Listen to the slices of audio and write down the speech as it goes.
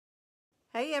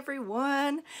Hey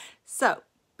everyone! So,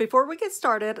 before we get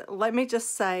started, let me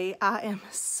just say I am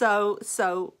so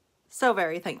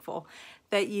very thankful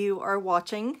that you are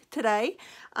watching today.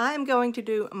 I am going to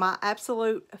do my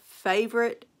absolute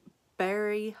favorite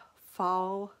berry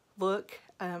fall look.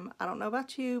 I don't know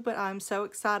about you, but I'm so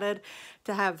excited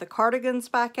to have the cardigans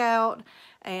back out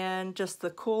and just the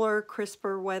cooler,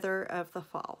 crisper weather of the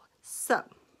fall. So,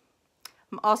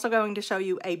 I'm also going to show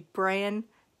you a brand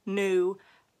new,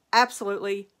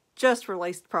 absolutely just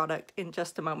released product in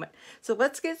just a moment. So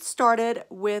let's get started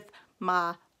with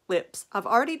my lips. I've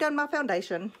already done my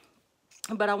foundation,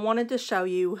 but I wanted to show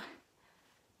you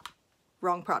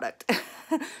wrong product.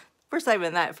 We're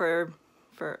saving that for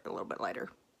a little bit later.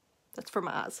 That's for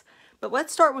my eyes. But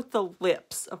let's start with the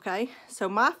lips, okay? So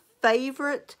my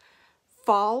favorite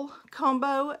fall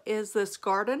combo is this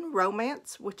Garden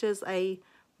Romance, which is a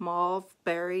mauve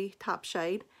berry type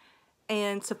shade,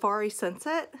 and Safari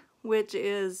Sunset, which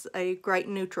is a great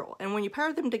neutral. And when you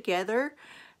pair them together,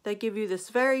 they give you this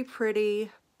very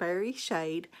pretty berry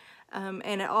shade, and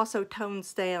it also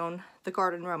tones down the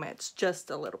Garden Romance just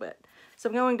a little bit. So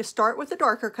I'm going to start with the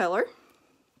darker color,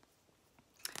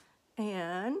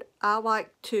 and I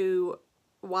like to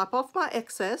wipe off my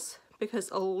excess because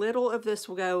a little of this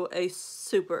will go a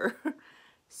super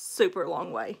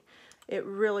long way. It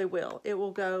really will. It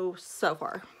will go so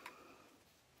far.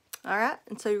 All right,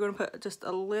 and so you're going to put just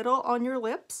a little on your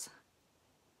lips.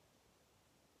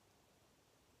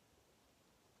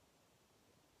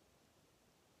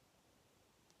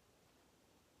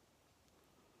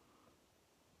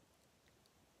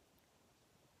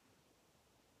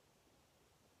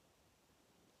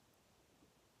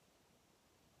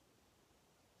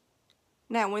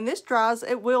 Now, when this dries,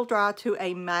 it will dry to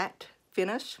a matte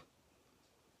finish.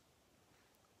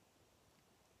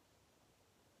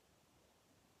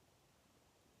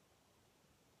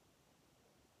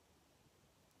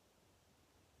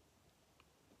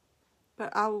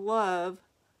 But I love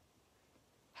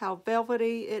how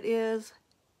velvety it is.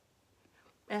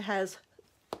 It has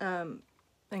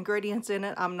ingredients in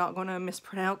it. I'm not going to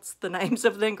mispronounce the names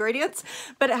of the ingredients,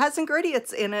 but it has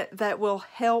ingredients in it that will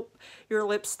help your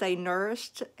lips stay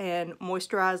nourished and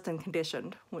moisturized and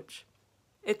conditioned, which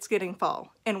it's getting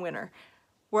fall and winter.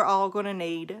 We're all going to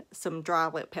need some dry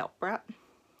lip help, right?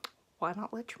 Why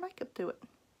not let your makeup do it?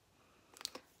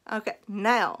 Okay,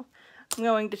 now I'm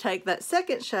going to take that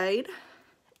second shade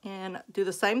and do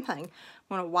the same thing.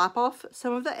 I'm going to wipe off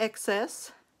some of the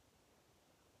excess.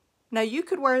 Now you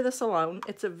could wear this alone.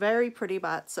 It's a very pretty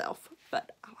by itself,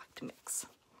 but I like to mix.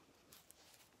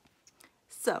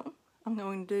 So I'm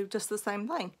going to do just the same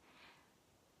thing.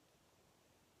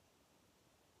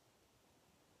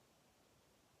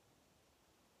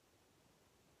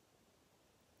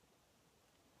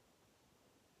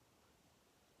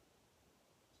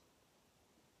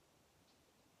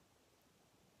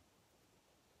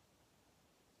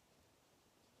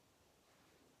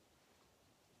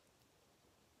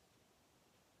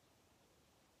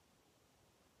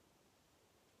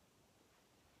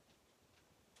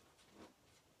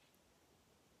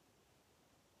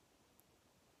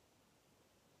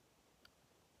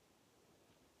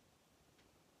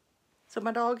 So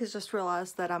my dog has just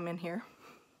realized that I'm in here.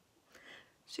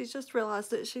 She's just realized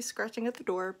that she's scratching at the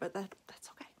door, but that's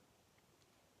okay.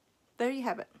 There you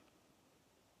have it.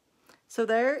 So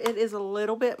there it is, a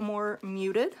little bit more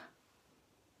muted,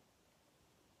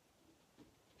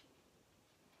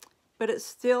 but it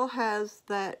still has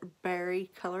that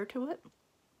berry color to it.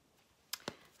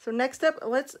 So next up,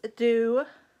 let's do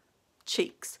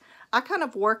cheeks. I kind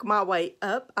of work my way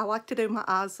up. I like to do my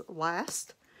eyes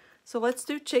last. So let's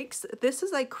do cheeks. This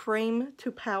is a cream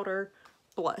to powder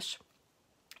blush.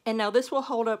 And now this will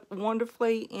hold up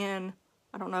wonderfully in,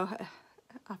 I don't know,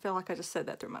 I feel like I just said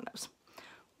that through my nose.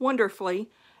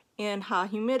 Wonderfully in high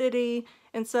humidity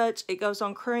and such. It goes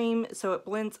on cream, so it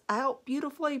blends out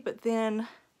beautifully, but then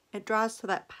it dries to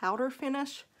that powder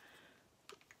finish,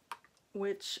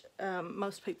 which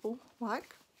most people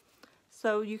like.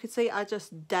 So you can see I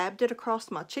just dabbed it across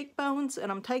my cheekbones,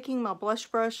 and I'm taking my blush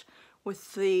brush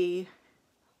with the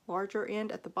larger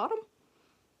end at the bottom,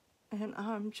 and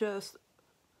I'm just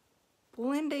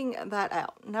blending that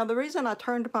out. Now the reason I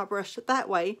turned my brush that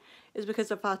way is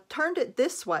because if I turned it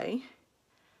this way,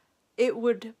 it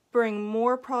would bring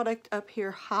more product up here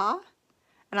high,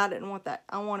 and I didn't want that.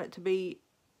 I want it to be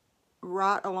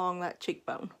right along that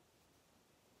cheekbone.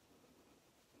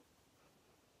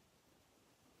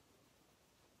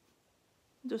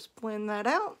 Just blend that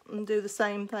out and do the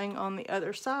same thing on the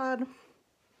other side.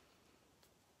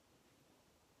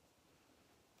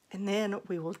 And then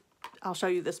I'll show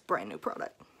you this brand new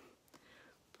product.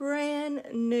 Brand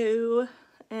brand new,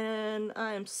 and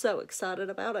I am so excited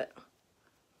about it.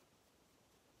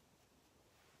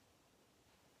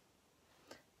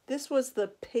 This was the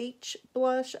peach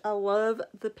blush. I love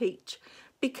the peach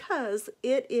because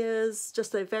it is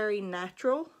just a very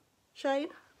natural shade.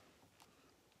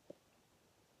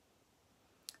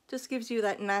 Just gives you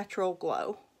that natural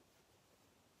glow.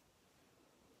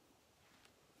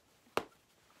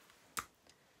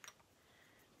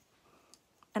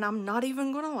 And I'm not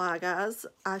even gonna lie, guys,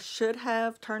 I should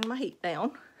have turned my heat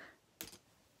down.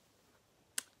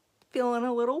 Feeling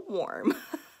a little warm.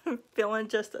 Feeling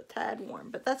just a tad warm,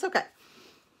 but that's okay.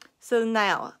 So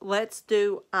now let's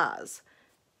do eyes.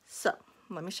 So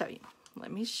let me show you.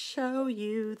 Let me show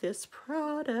you this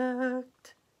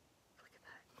product. Look at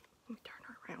that. Let me turn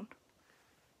her around.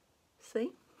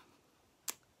 See?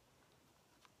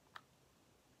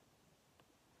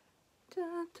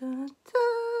 Da, da, da.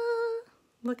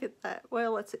 Look at that.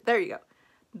 Well, let's see. There you go.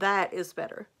 That is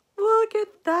better. Look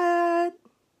at that.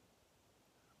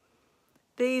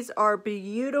 These are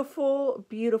beautiful,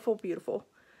 beautiful, beautiful.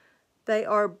 They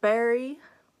are berry,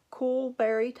 cool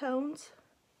berry tones.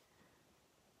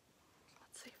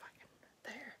 Let's see if I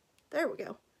can, there we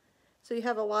go. So you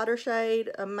have a lighter shade,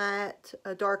 a matte,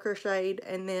 a darker shade,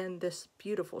 and then this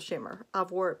beautiful shimmer. I've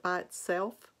wore it by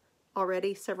itself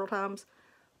already several times.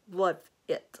 Love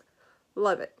it.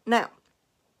 Love it. Now,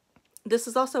 this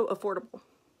is also affordable.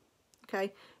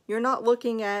 Okay? You're not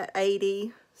looking at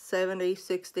 80, 70,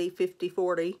 60, 50,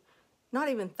 40, not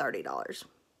even $30.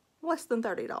 Less than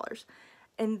 $30.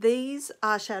 And these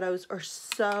eyeshadows are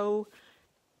so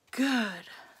good.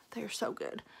 They're so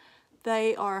good.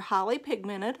 They are highly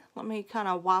pigmented. Let me kind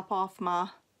of wipe off my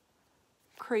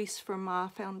crease from my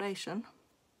foundation.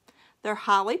 They're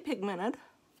highly pigmented.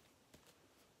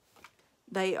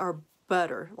 They are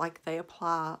butter, like they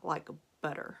apply like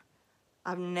butter.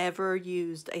 I've never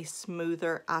used a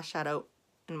smoother eyeshadow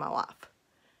in my life.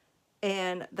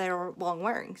 And they're long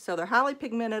wearing. So they're highly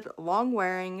pigmented, long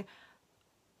wearing.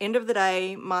 End of the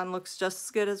day, mine looks just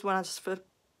as good as when I just put,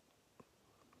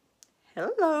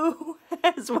 hello,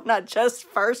 as when I just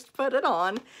first put it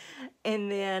on.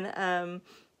 And then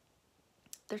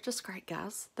they're just great,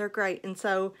 guys. They're great. And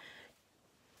so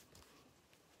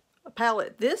a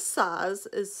palette this size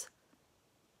is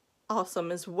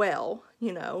awesome as well,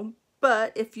 you know.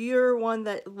 But if you're one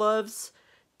that loves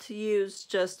to use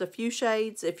just a few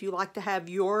shades, if you like to have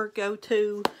your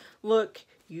go-to look,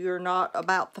 you're not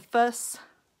about the fuss,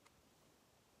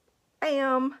 I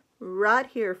am right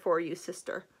here for you,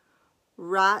 sister.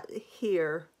 Right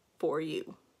here for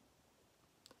you.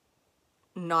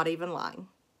 Not even lying.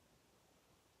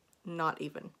 Not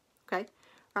even. Okay?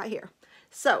 Right here.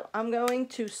 So I'm going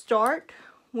to start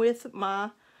with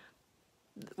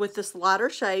this lighter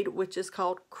shade, which is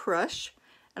called Crush.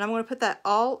 And I'm going to put that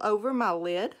all over my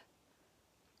lid.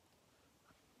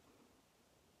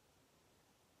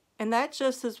 And that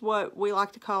just is what we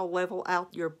like to call level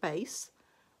out your base,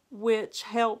 which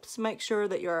helps make sure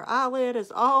that your eyelid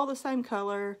is all the same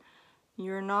color.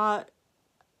 You're not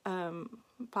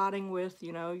fighting with,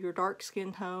 you know, your dark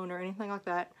skin tone or anything like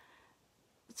that.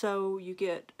 So you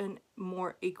get a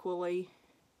more equally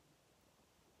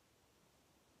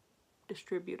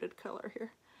distributed color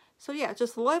here. So yeah,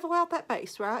 just level out that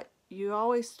base, right? You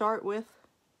always start with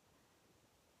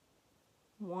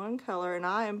one color, and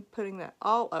I am putting that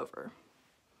all over.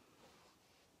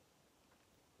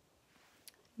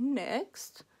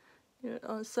 Next, do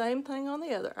the same thing on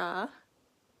the other eye.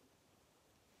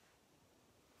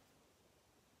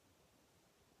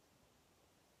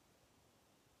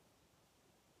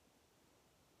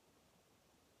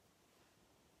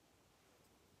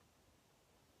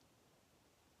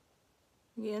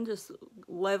 Again, just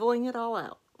leveling it all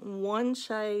out. One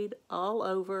shade all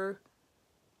over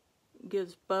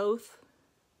gives both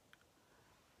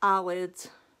eyelids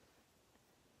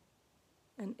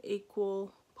an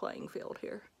equal playing field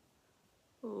here.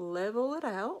 Level it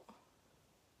out.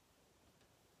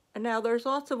 And now there's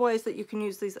lots of ways that you can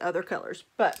use these other colors,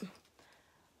 but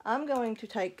I'm going to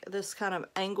take this kind of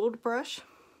angled brush,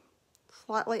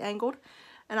 slightly angled,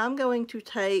 and I'm going to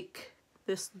take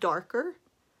this darker,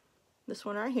 this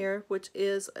one right here, which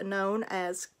is known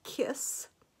as Kiss.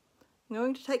 I'm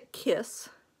going to take Kiss.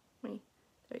 There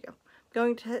you go. I'm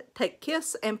going to take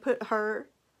Kiss and put her,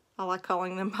 I like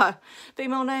calling them by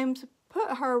female names,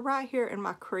 put her right here in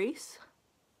my crease.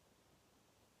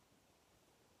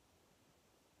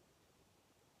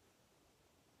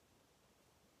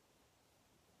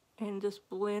 And just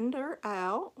blend her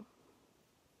out.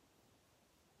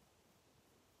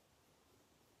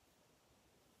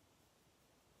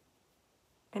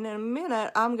 And in a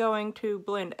minute, I'm going to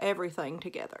blend everything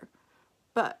together.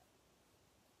 But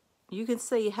you can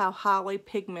see how highly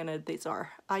pigmented these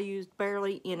are. I used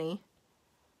barely any.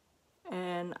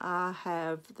 And I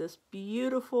have this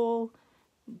beautiful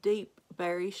deep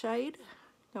berry shade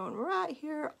going right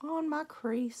here on my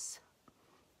crease.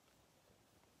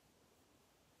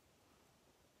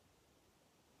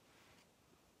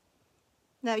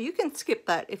 Now you can skip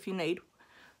that if you need.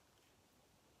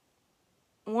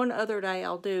 One other day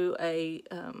I'll do a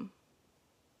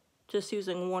just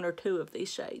using one or two of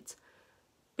these shades,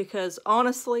 because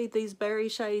honestly these berry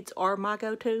shades are my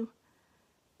go-to.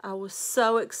 I was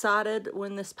so excited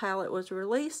when this palette was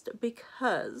released,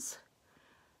 because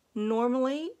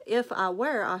normally if I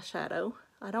wear eyeshadow,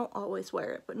 I don't always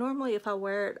wear it, but normally if I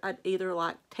wear it, I'd either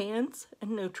like tans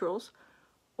and neutrals,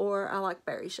 or I like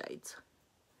berry shades.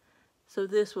 So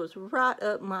this was right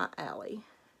up my alley.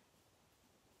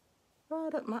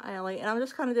 Right up my alley. And I'm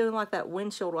just kind of doing like that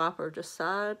windshield wiper, just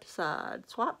side to side.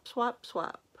 Swipe, swipe,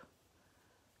 swipe.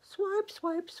 Swipe,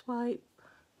 swipe, swipe.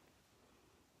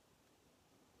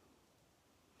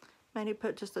 Maybe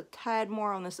put just a tad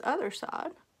more on this other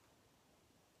side.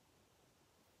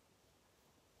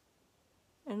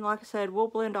 And like I said, we'll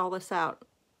blend all this out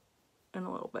in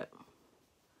a little bit.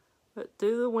 But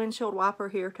do the windshield wiper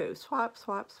here too. Swipe,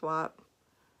 swipe, swipe.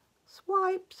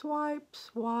 Swipe, swipe,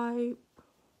 swipe.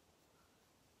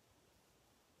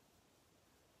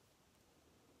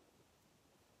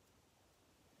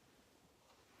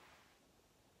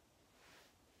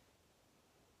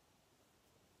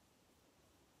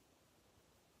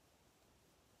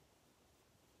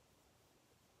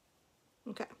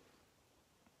 Okay.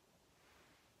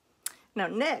 Now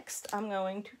next, I'm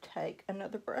going to take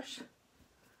another brush.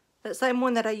 That same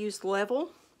one that I used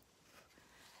level.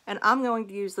 And I'm going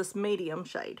to use this medium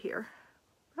shade here.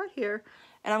 Right here.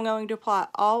 And I'm going to apply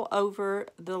all over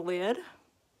the lid.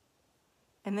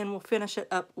 And then we'll finish it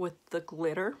up with the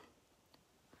glitter.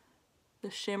 The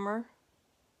shimmer.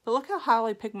 But look how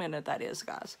highly pigmented that is,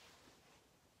 guys.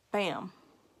 Bam.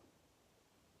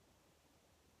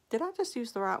 Did I just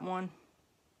use the right one?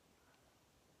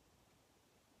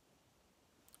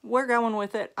 We're going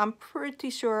with it. I'm pretty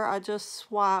sure I just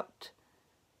swapped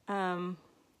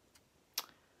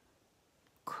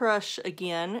Crush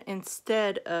again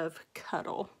instead of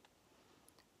Cuddle.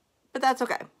 But that's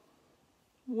okay.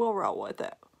 We'll roll with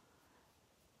it.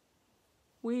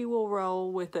 We will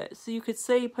roll with it. So you could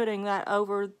see putting that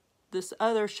over this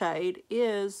other shade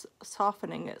is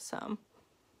softening it some.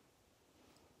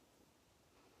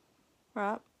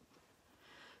 Right?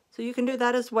 So you can do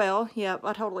that as well. Yep,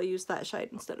 I totally used that shade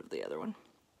instead of the other one.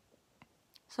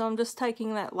 So I'm just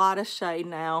taking that lightest shade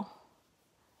now,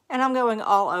 and I'm going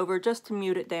all over just to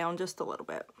mute it down just a little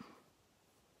bit.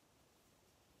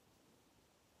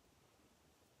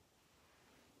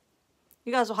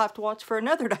 You guys will have to watch for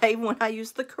another day when I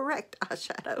use the correct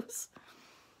eyeshadows.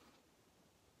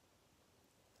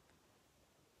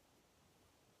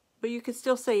 But you can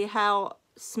still see how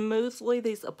smoothly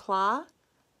these apply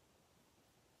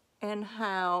and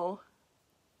how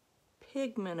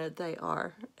pigmented they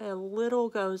are. A little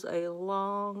goes a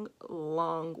long,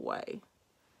 long way.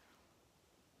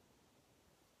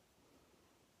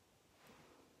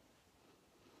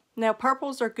 Now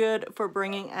purples are good for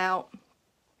bringing out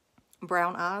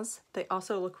brown eyes. They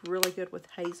also look really good with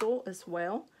hazel as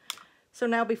well. So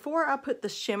now before I put the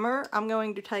shimmer, I'm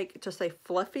going to take just a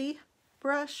fluffy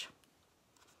brush.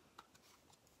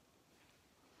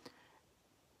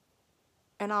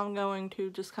 And I'm going to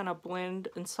just kind of blend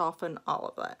and soften all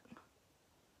of that.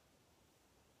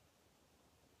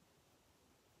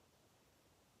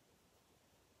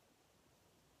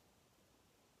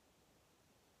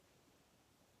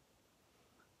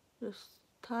 Just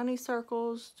tiny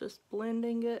circles, just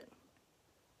blending it,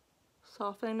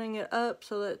 softening it up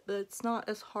so that it's not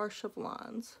as harsh of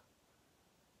lines.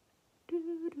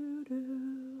 Doo, doo,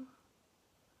 doo.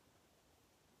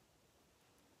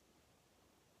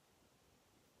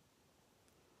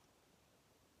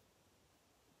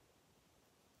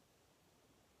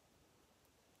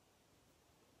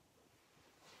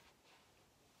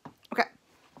 Okay.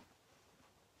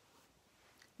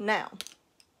 Now,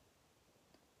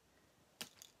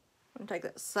 I'm going to take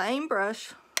that same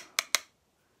brush.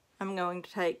 I'm going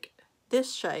to take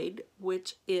this shade,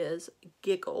 which is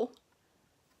Giggle,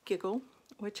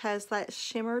 which has that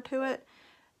shimmer to it,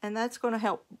 and that's going to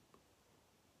help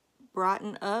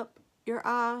brighten up your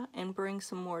eye and bring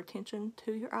some more attention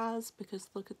to your eyes, because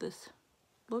look at this.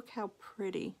 Look how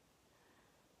pretty.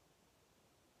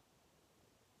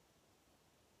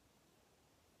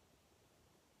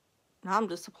 And I'm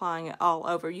just applying it all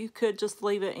over. You could just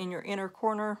leave it in your inner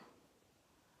corner.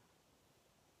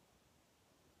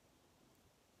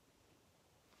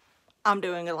 I'm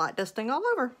doing a light dusting all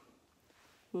over.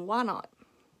 Why not?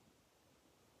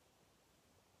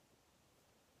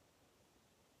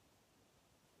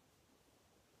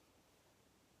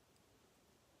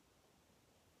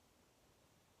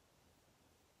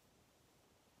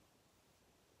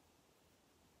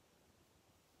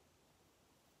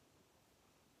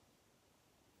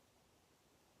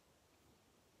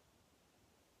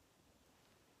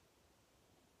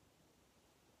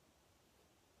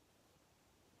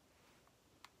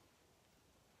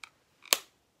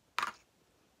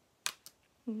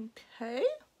 Okay.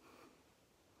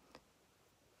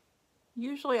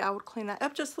 Usually I would clean that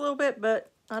up just a little bit, but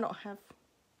I don't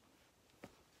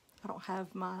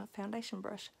have my foundation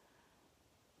brush.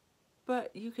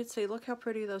 But you could see, look how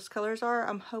pretty those colors are.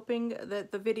 I'm hoping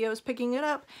that the video is picking it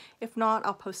up. If not,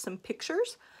 I'll post some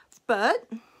pictures. But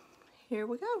here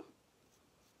we go.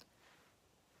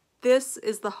 This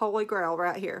is the holy grail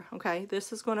right here, okay?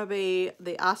 This is going to be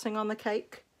the icing on the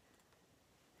cake.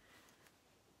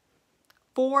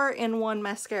 4-in-1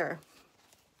 mascara.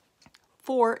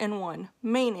 4-in-1,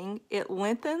 meaning it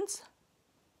lengthens,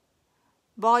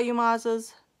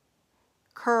 volumizes,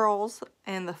 curls,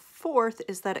 and the fourth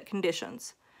is that it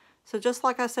conditions. So just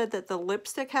like I said that the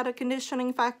lipstick had a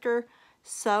conditioning factor,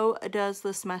 so does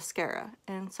this mascara.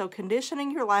 And so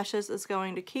conditioning your lashes is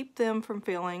going to keep them from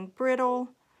feeling brittle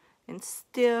and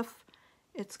stiff.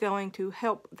 It's going to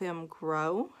help them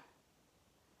grow.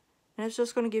 And it's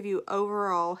just going to give you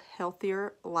overall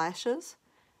healthier lashes.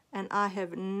 And I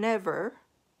have never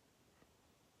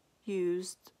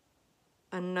used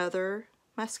another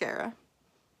mascara.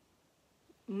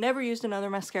 Never used another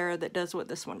mascara that does what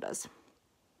this one does.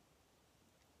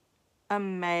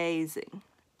 Amazing.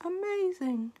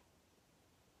 Amazing.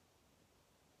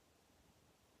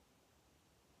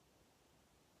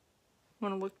 I'm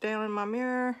going to look down in my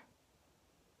mirror.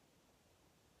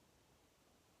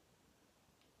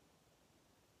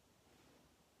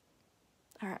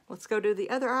 Alright, let's go do the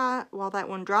other eye while that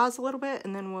one dries a little bit,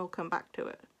 and then we'll come back to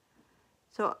it.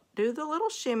 So do the little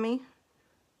shimmy,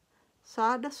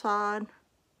 side to side.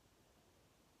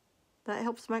 That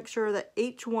helps make sure that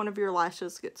each one of your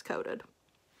lashes gets coated.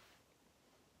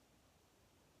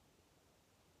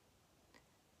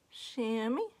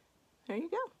 Shimmy. There you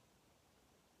go.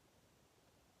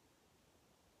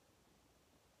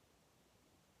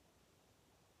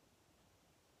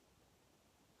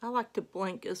 I like to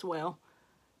blink as well.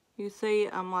 You see,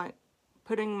 I'm like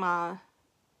putting my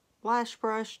lash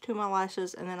brush to my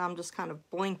lashes, and then I'm just kind of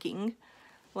blinking,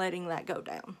 letting that go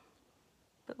down.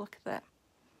 But look at that.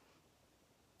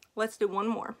 Let's do one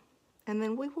more, and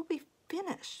then we will be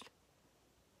finished.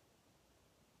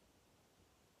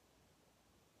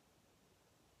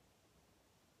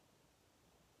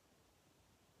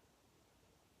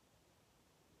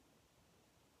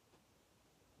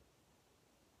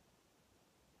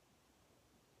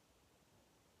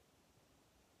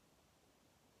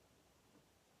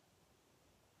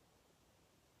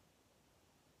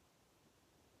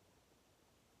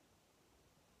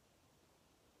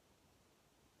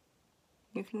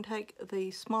 You can take the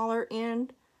smaller end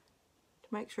to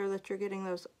make sure that you're getting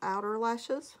those outer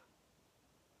lashes,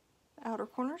 outer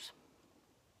corners.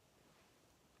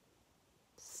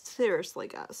 Seriously,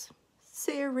 guys.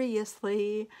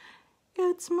 Seriously.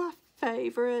 It's my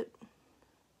favorite.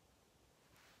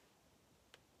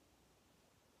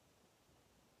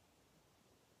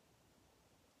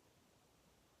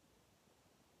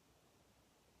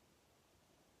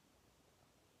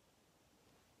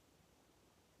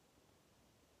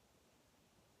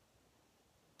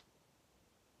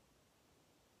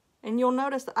 And you'll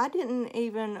notice that I didn't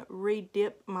even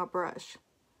re-dip my brush.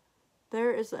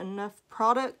 There is enough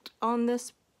product on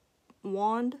this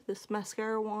wand, this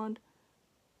mascara wand,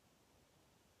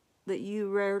 that you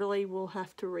rarely will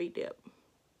have to re-dip.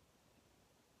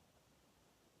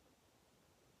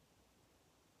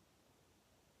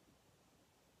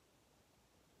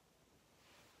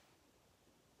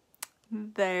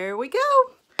 There we go.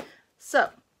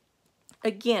 So,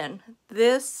 again,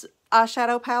 this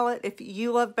eyeshadow palette, if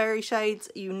you love berry shades,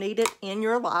 you need it in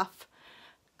your life.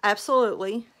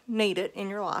 Absolutely need it in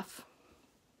your life.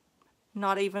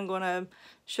 Not even going to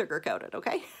sugarcoat it,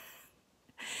 okay?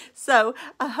 So,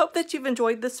 I hope that you've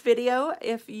enjoyed this video.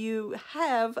 If you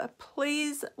have,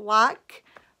 please like,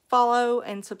 follow,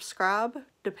 and subscribe,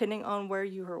 depending on where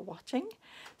you are watching,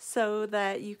 so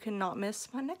that you cannot miss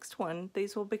my next one.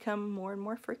 These will become more and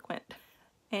more frequent.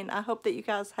 And I hope that you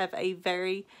guys have a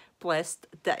very blessed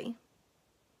day.